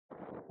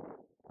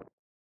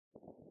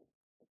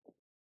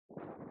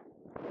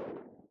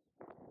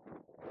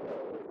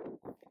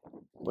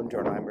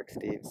Buongiorno, I'm Rick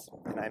Steves,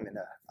 and I'm in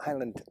an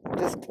island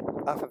just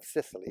off of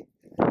Sicily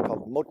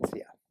called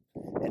Mozia.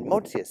 And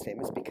Mozia is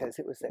famous because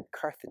it was a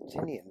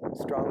Carthaginian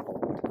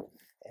stronghold.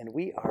 And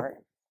we are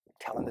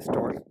telling the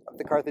story of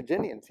the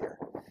Carthaginians here.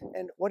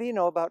 And what do you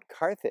know about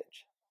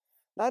Carthage?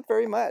 Not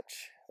very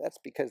much. That's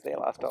because they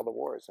lost all the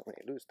wars. And when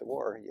you lose the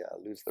war, you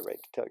lose the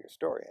right to tell your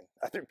story. And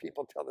other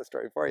people tell the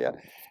story for you.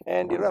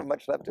 And you don't have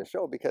much left to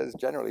show because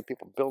generally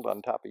people build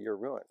on top of your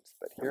ruins.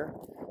 But here,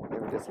 they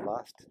were just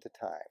lost to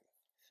time.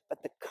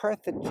 But the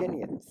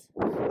Carthaginians,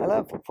 I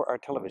love for our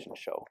television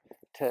show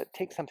to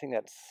take something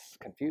that's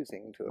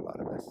confusing to a lot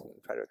of us and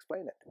try to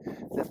explain it.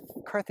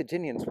 The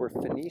Carthaginians were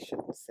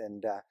Phoenicians,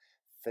 and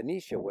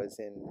Phoenicia was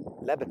in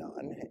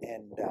Lebanon,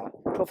 and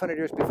 1200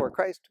 years before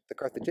Christ, the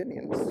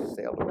Carthaginians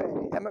sailed away,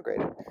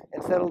 emigrated,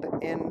 and settled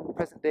in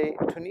present-day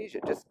Tunisia,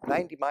 just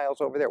 90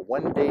 miles over there,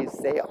 one day's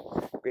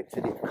sail, great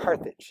city of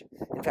Carthage.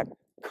 In fact,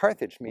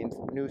 Carthage means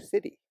new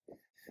city.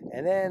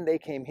 And then they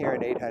came here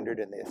in 800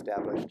 and they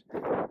established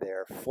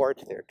their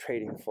fort, their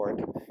trading fort.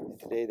 And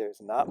today there's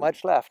not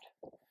much left.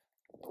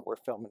 We're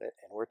filming it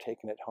and we're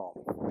taking it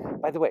home.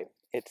 By the way,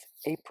 it's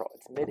April,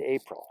 it's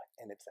mid-April,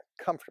 and it's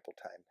a comfortable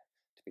time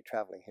to be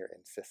traveling here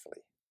in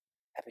Sicily.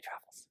 Happy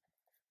travels.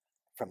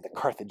 From the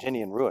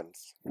Carthaginian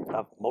ruins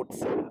of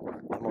Mozia,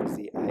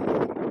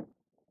 M-O-Z-I-A.